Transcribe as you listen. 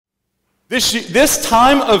This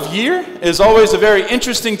time of year is always a very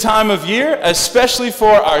interesting time of year, especially for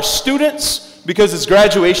our students, because it's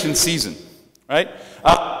graduation season, right?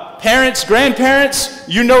 Parents, grandparents,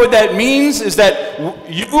 you know what that means, is that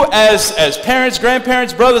you as parents,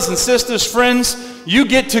 grandparents, brothers and sisters, friends, you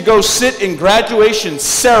get to go sit in graduation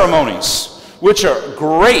ceremonies, which are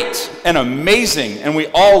great and amazing, and we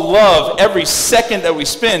all love every second that we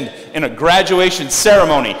spend in a graduation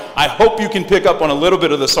ceremony. I hope you can pick up on a little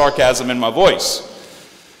bit of the sarcasm in my voice.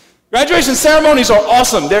 Graduation ceremonies are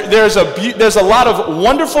awesome. There's a lot of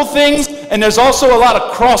wonderful things, and there's also a lot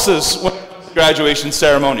of crosses when it comes to graduation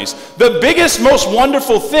ceremonies. The biggest, most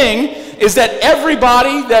wonderful thing is that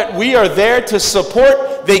everybody that we are there to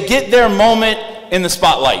support, they get their moment in the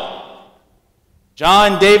spotlight.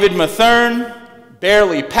 John David Mathern,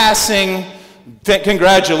 barely passing,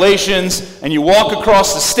 congratulations, and you walk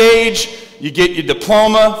across the stage, you get your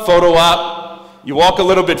diploma, photo op, you walk a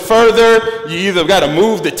little bit further, you either got to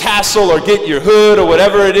move the tassel or get your hood or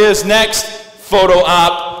whatever it is next, photo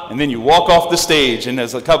op, and then you walk off the stage, and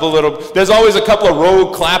there's always a couple of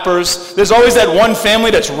rogue clappers. There's always that one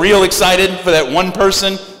family that's real excited for that one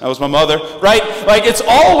person. That was my mother, right? Like, it's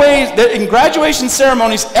always, in graduation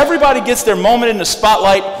ceremonies, everybody gets their moment in the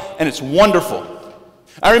spotlight, and it's wonderful.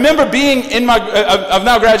 I remember being in I've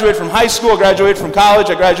now graduated from high school, I graduated from college,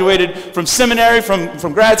 I graduated from seminary,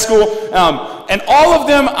 from grad school, and all of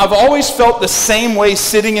them, I've always felt the same way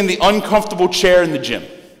sitting in the uncomfortable chair in the gym.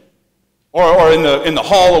 Or in the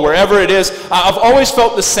hall or wherever it is. I've always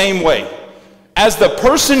felt the same way. As the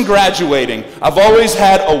person graduating, I've always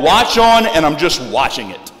had a watch on, and I'm just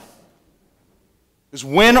watching it. Because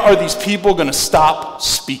when are these people going to stop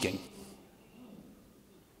speaking?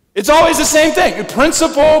 It's always the same thing.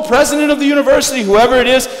 Principal, president of the university, whoever it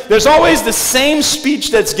is, there's always the same speech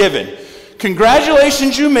that's given.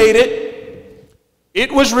 Congratulations, you made it. It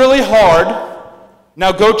was really hard.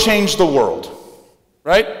 Now go change the world.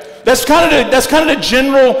 Right? That's kind of the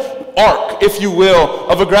general arc, if you will,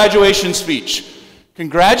 of a graduation speech.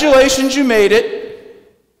 Congratulations, you made it.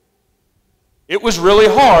 It was really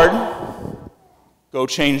hard. Go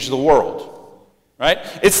change the world. Right?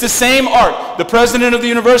 It's the same arc. The president of the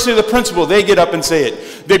university or the principal, they get up and say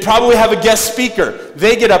it. They probably have a guest speaker.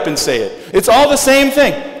 They get up and say it. It's all the same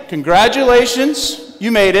thing. Congratulations,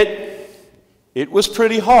 you made it. It was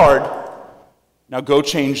pretty hard. Now go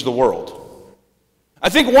change the world. I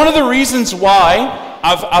think one of the reasons why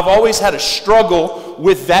I've always had a struggle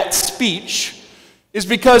with that speech is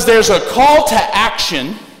because there's a call to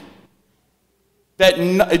action that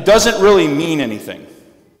it doesn't really mean anything.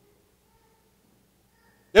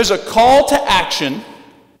 There's a call to action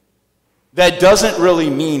that doesn't really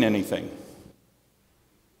mean anything.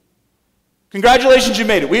 Congratulations, you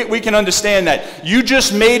made it. We can understand that. You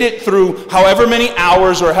just made it through however many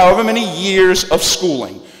hours or however many years of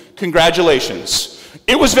schooling. Congratulations.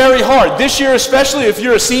 It was very hard. This year, especially if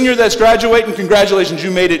you're a senior that's graduating, congratulations, you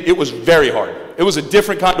made it. It was very hard. It was a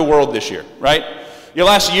different kind of world this year, right? Your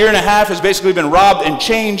last year and a half has basically been robbed and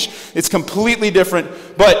changed. It's completely different,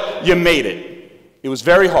 but you made it. It was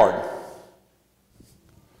very hard.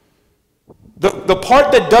 The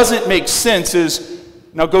part that doesn't make sense is,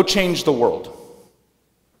 now go change the world.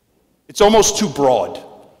 It's almost too broad.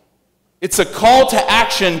 It's a call to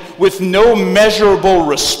action with no measurable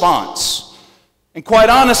response. And quite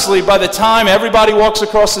honestly, by the time everybody walks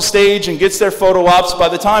across the stage and gets their photo ops, by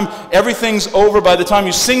the time everything's over, by the time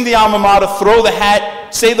you sing the alma mater, throw the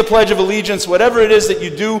hat, say the Pledge of Allegiance, whatever it is that you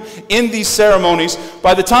do in these ceremonies,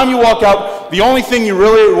 by the time you walk out, the only thing you're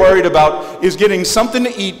really worried about is getting something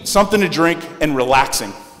to eat, something to drink, and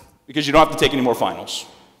relaxing, because you don't have to take any more finals.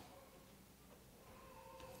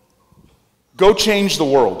 Go change the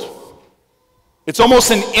world. It's almost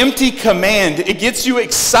an empty command. It gets you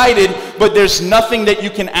excited, but there's nothing that you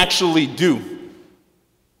can actually do.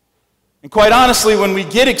 And quite honestly, when we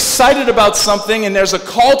get excited about something and there's a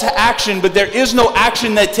call to action, but there is no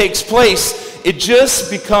action that takes place, it just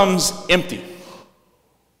becomes empty.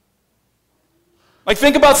 Like,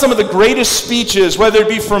 think about some of the greatest speeches, whether it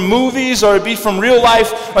be from movies or it be from real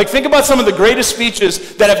life. Like, think about some of the greatest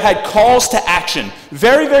speeches that have had calls to action.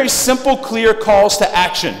 Very, very simple, clear calls to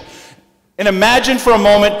action. And imagine for a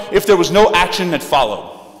moment if there was no action that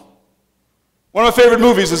followed. One of my favorite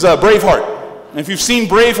movies is Braveheart. And if you've seen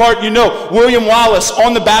Braveheart, you know William Wallace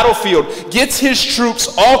on the battlefield gets his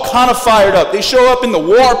troops all kind of fired up. They show up in the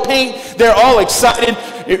war paint. They're all excited.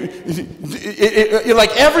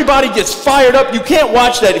 Like, everybody gets fired up. You can't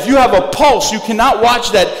watch that. If you have a pulse, you cannot watch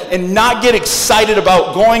that and not get excited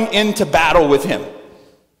about going into battle with him.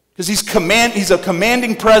 Because he's a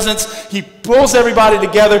commanding presence. He pulls everybody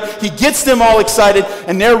together. He gets them all excited,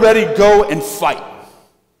 and they're ready to go and fight.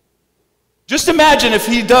 Just imagine if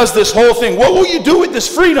he does this whole thing. What will you do with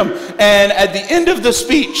this freedom? And at the end of the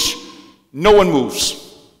speech, no one moves.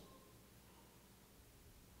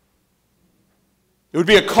 It would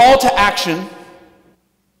be a call to action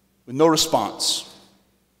with no response.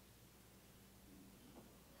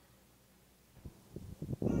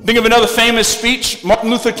 Think of another famous speech, Martin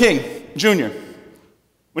Luther King Jr.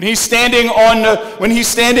 When he's standing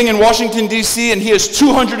in Washington, D.C., and he has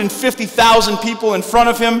 250,000 people in front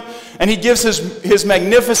of him, and he gives his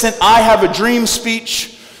magnificent "I Have a Dream"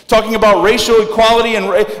 speech, talking about racial equality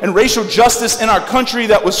and racial justice in our country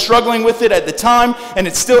that was struggling with it at the time, and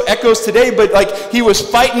it still echoes today, but like he was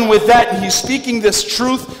fighting with that, and he's speaking this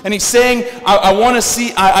truth, and he's saying,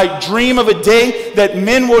 I dream of a day that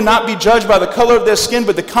men will not be judged by the color of their skin,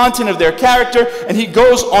 but the content of their character, and he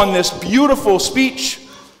goes on this beautiful speech.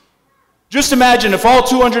 Just imagine if all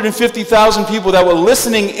 250,000 people that were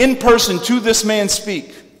listening in person to this man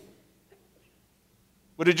speak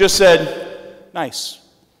would have just said, "Nice,"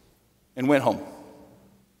 and went home.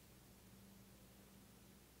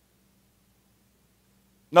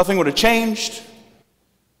 Nothing would have changed.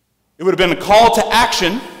 It would have been a call to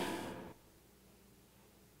action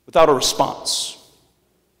without a response.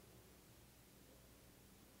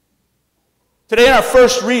 Today in our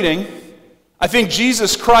first reading, I think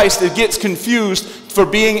Jesus Christ gets confused for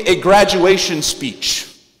being a graduation speech.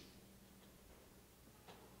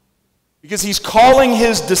 Because he's calling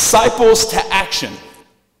his disciples to action.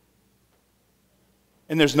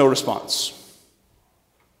 And there's no response.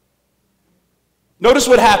 Notice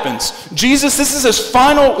what happens. Jesus, this is his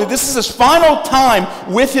final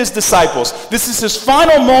time with his disciples. This is his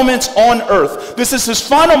final moments on earth. This is his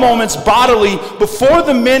final moments bodily before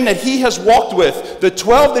the men that he has walked with, the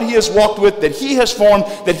 12 that he has walked with, that he has formed,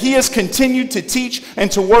 that he has continued to teach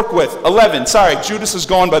and to work with. 11, sorry, Judas is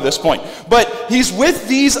gone by this point. But he's with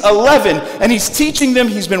these 11, and he's teaching them,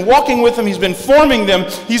 he's been walking with them, he's been forming them,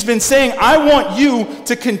 he's been saying, I want you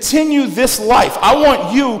to continue this life. I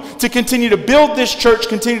want you to continue to build this church,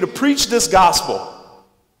 continue to preach this gospel.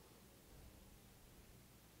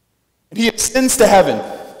 And he ascends to heaven. And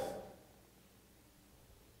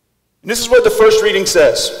this is what the first reading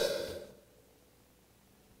says.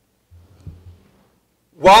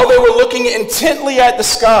 While they were looking intently at the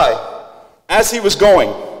sky as he was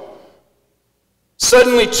going,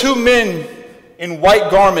 suddenly 2 men in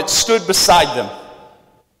white garments stood beside them.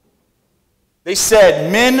 They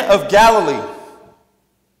said, "Men of Galilee,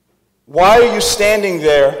 why are you standing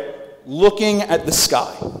there looking at the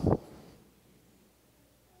sky?"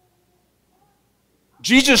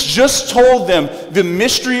 Jesus just told them the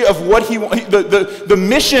mystery of what the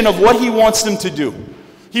mission of what he wants them to do.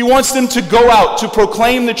 He wants them to go out to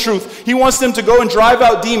proclaim the truth. He wants them to go and drive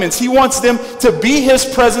out demons. He wants them to be his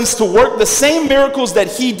presence, to work the same miracles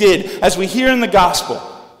that he did, as we hear in the gospel.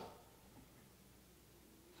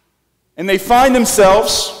 And they find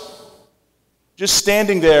themselves just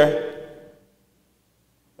standing there.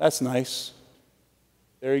 That's nice.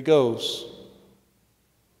 There he goes.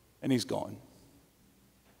 And he's gone.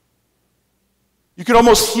 You could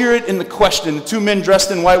almost hear it in the question. The 2 men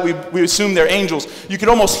dressed in white, we assume they're angels. You could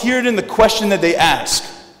almost hear it in the question that they ask.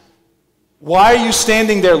 Why are you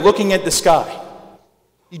standing there looking at the sky?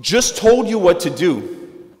 He just told you what to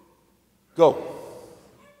do. Go.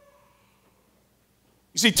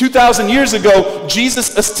 You see, 2,000 years ago,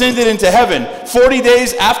 Jesus ascended into heaven. 40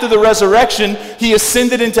 days after the resurrection, he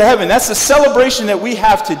ascended into heaven. That's the celebration that we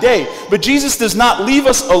have today. But Jesus does not leave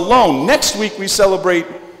us alone. Next week, we celebrate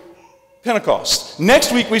Pentecost.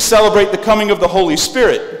 Next week, we celebrate the coming of the Holy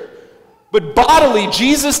Spirit. But bodily,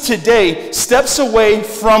 Jesus today steps away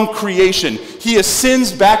from creation. He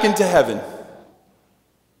ascends back into heaven.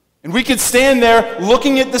 And we could stand there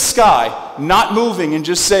looking at the sky, not moving, and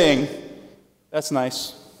just saying, "That's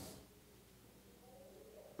nice."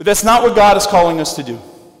 But that's not what God is calling us to do.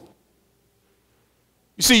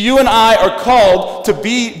 You see, you and I are called to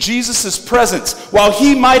be Jesus' presence. While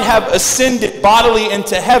he might have ascended bodily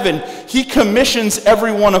into heaven, he commissions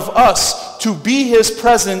every one of us to be his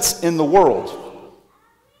presence in the world.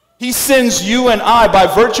 He sends you and I, by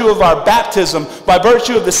virtue of our baptism, by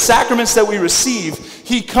virtue of the sacraments that we receive,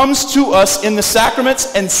 he comes to us in the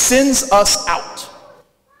sacraments and sends us out.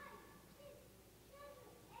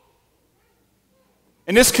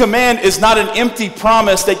 And this command is not an empty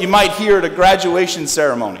promise that you might hear at a graduation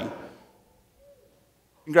ceremony.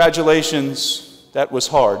 Congratulations, that was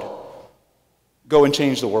hard. Go and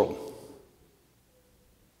change the world.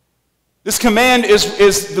 This command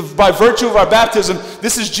by virtue of our baptism,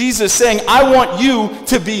 this is Jesus saying, I want you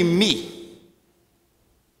to be me.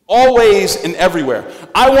 Always and everywhere.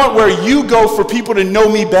 I want where you go for people to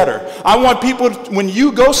know me better. I want people, when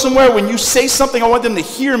you go somewhere, when you say something, I want them to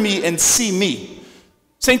hear me and see me.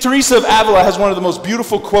 St. Teresa of Avila has one of the most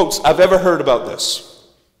beautiful quotes I've ever heard about this.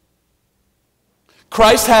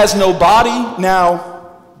 Christ has no body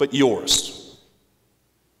now but yours.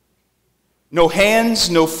 No hands,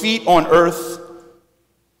 no feet on earth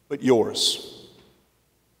but yours.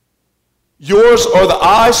 Yours are the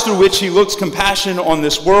eyes through which he looks compassion on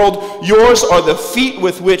this world. Yours are the feet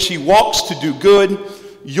with which he walks to do good.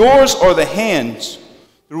 Yours are the hands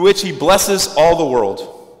through which he blesses all the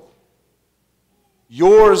world.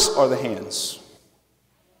 Yours are the hands.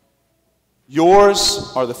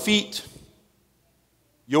 Yours are the feet.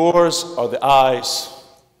 Yours are the eyes.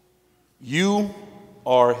 You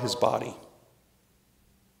are his body.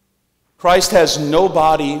 Christ has no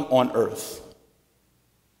body on earth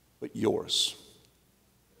but yours.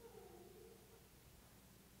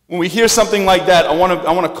 When we hear something like that, I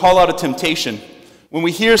want to call out a temptation. When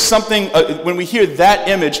we hear something, when we hear that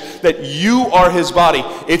image that you are his body,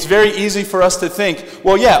 it's very easy for us to think,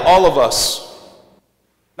 well, yeah, all of us.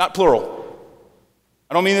 Not plural.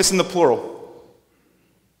 I don't mean this in the plural.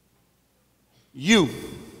 You,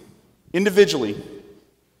 individually,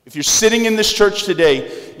 if you're sitting in this church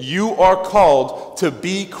today, you are called to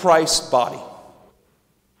be Christ's body.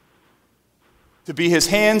 To be his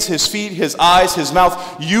hands, his feet, his eyes, his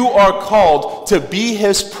mouth. You are called to be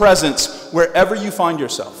his presence wherever you find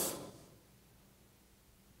yourself.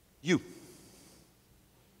 You.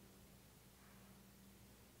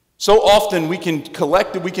 So often we can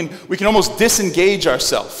almost disengage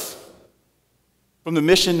ourselves from the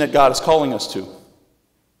mission that God is calling us to.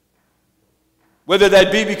 Whether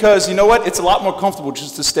that be because, you know what, it's a lot more comfortable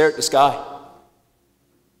just to stare at the sky.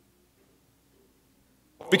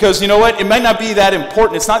 Because, you know what, it might not be that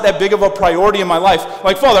important. It's not that big of a priority in my life.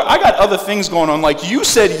 Like, Father, I got other things going on. Like, you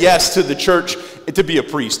said yes to the church to be a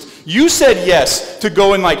priest. You said yes to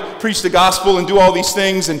go and, like, preach the gospel and do all these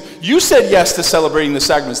things. And you said yes to celebrating the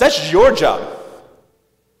sacraments. That's your job.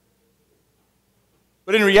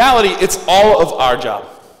 But in reality, it's all of our job.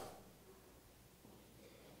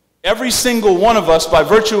 Every single one of us, by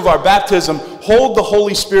virtue of our baptism, hold the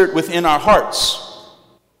Holy Spirit within our hearts.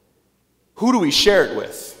 Who do we share it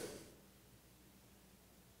with?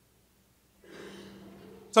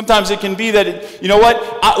 Sometimes it can be that, you know what,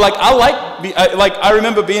 I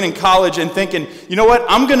remember being in college and thinking, you know what,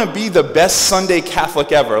 I'm going to be the best Sunday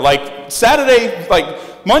Catholic ever. Like Saturday,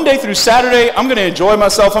 like Monday through Saturday, I'm going to enjoy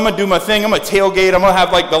myself. I'm going to do my thing. I'm going to tailgate. I'm going to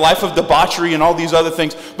have like the life of debauchery and all these other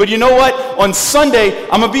things. But you know what, on Sunday,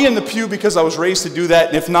 I'm going to be in the pew because I was raised to do that.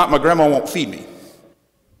 And if not, my grandma won't feed me.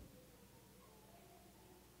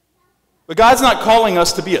 But God's not calling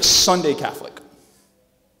us to be a Sunday Catholic.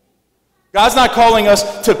 God's not calling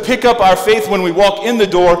us to pick up our faith when we walk in the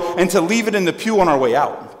door and to leave it in the pew on our way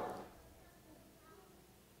out.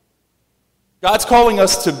 God's calling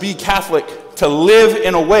us to be Catholic, to live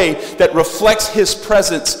in a way that reflects his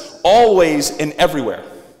presence always and everywhere.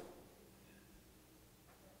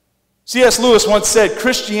 C.S. Lewis once said,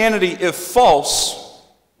 Christianity, if false,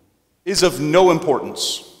 is of no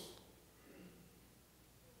importance.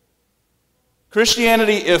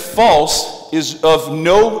 Christianity, if false, is of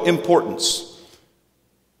no importance.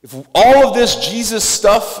 If all of this Jesus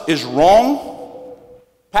stuff is wrong,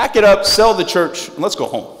 pack it up, sell the church, and let's go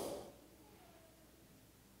home.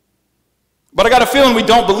 But I got a feeling we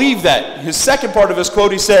don't believe that. His second part of his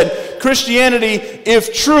quote, he said, Christianity,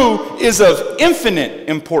 if true, is of infinite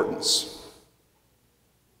importance.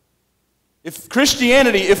 If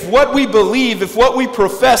Christianity, if what we believe, if what we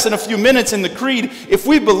profess in a few minutes in the creed, if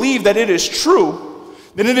we believe that it is true,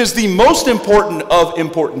 then it is the most important of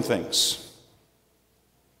important things.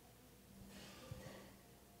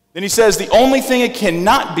 Then he says the only thing it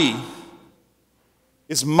cannot be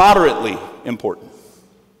is moderately important.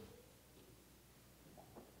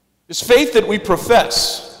 This faith that we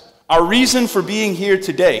profess, our reason for being here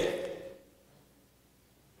today,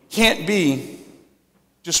 can't be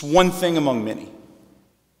just one thing among many.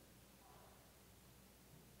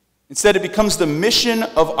 Instead, it becomes the mission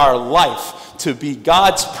of our life to be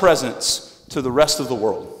God's presence to the rest of the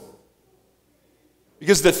world.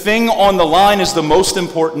 Because the thing on the line is the most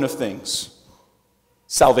important of things: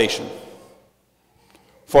 salvation.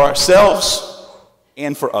 For ourselves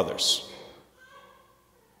and for others.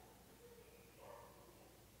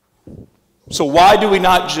 So why do we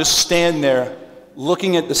not just stand there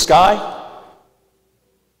looking at the sky?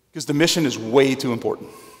 Because the mission is way too important.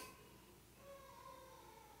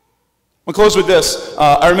 I'll close with this.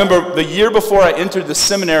 I remember the year before I entered the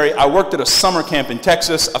seminary, I worked at a summer camp in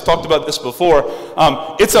Texas. I've talked about this before.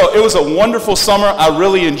 It was a wonderful summer. I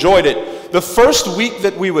really enjoyed it. The first week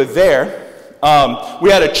that we were there, we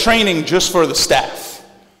had a training just for the staff.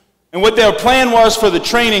 And what their plan was for the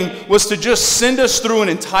training was to just send us through an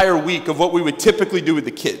entire week of what we would typically do with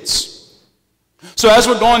the kids. So as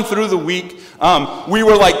we're going through the week, we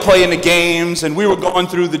were like playing the games, and we were going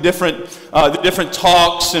through the different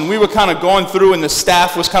talks, and we were kind of going through, and the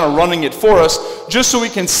staff was kind of running it for us, just so we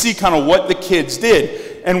can see kind of what the kids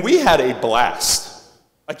did. And we had a blast.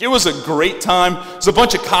 Like, it was a great time. It was a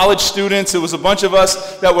bunch of college students. It was a bunch of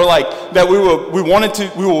us that were like, that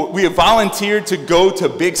we had volunteered to go to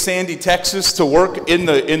Big Sandy, Texas, to work in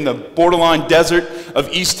the borderline desert of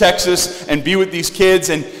East Texas and be with these kids.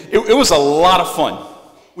 And it was a lot of fun.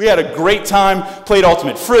 We had a great time, played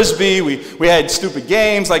ultimate frisbee, we had stupid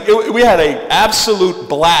games. Like, we had an absolute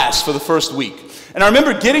blast for the first week. And I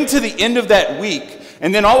remember getting to the end of that week,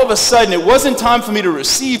 and then all of a sudden, it wasn't time for me to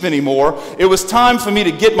receive anymore. It was time for me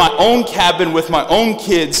to get my own cabin with my own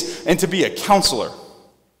kids and to be a counselor.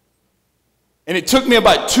 And it took me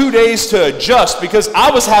about 2 days to adjust, because I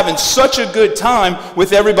was having such a good time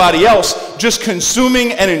with everybody else, just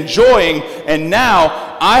consuming and enjoying. And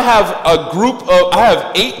now I have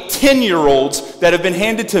 8 10-year-olds that have been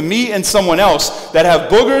handed to me and someone else that have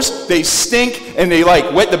boogers, they stink, and they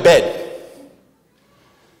like wet the bed.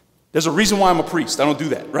 There's a reason why I'm a priest. I don't do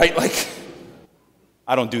that, right? Like,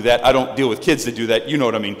 I don't do that. I don't deal with kids that do that. You know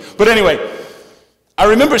what I mean. But anyway, I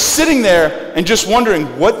remember sitting there and just wondering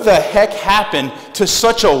what the heck happened to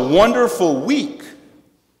such a wonderful week.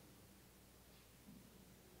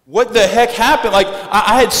 What the heck happened? Like,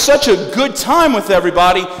 I had such a good time with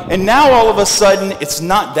everybody, and now all of a sudden, it's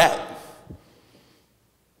not that.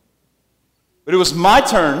 But it was my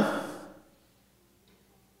turn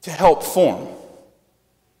to help form.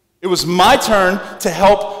 It was my turn to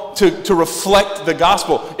help to reflect the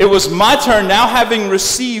gospel. It was my turn, now having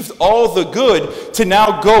received all the good, to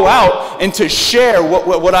now go out and to share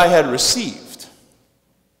what I had received.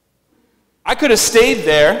 I could have stayed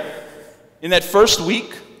there in that first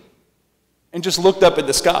week and just looked up at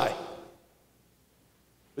the sky.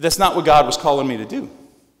 But that's not what God was calling me to do.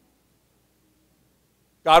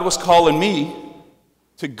 God was calling me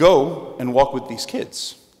to go and walk with these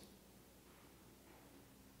kids.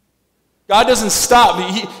 God doesn't stop.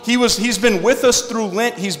 He's been with us through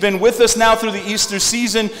Lent. He's been with us now through the Easter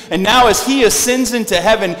season. And now as he ascends into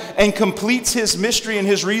heaven and completes his mystery and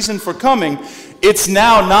his reason for coming, it's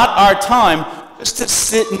now not our time just to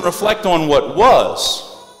sit and reflect on what was.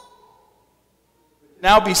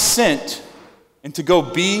 Now be sent and to go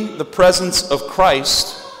be the presence of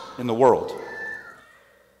Christ in the world.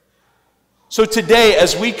 So today,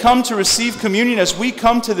 as we come to receive communion, as we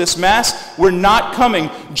come to this Mass, we're not coming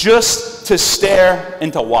just to stare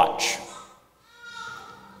and to watch.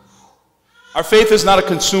 Our faith is not a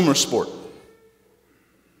consumer sport.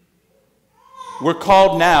 We're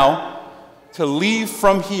called now to leave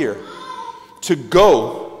from here, to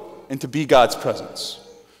go and to be God's presence,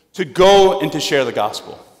 to go and to share the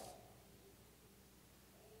gospel.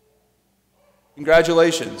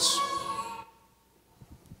 Congratulations.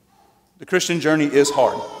 The Christian journey is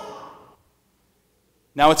hard.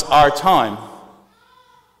 Now it's our time,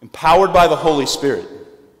 empowered by the Holy Spirit,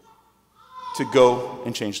 to go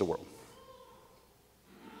and change the world.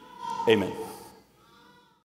 Amen.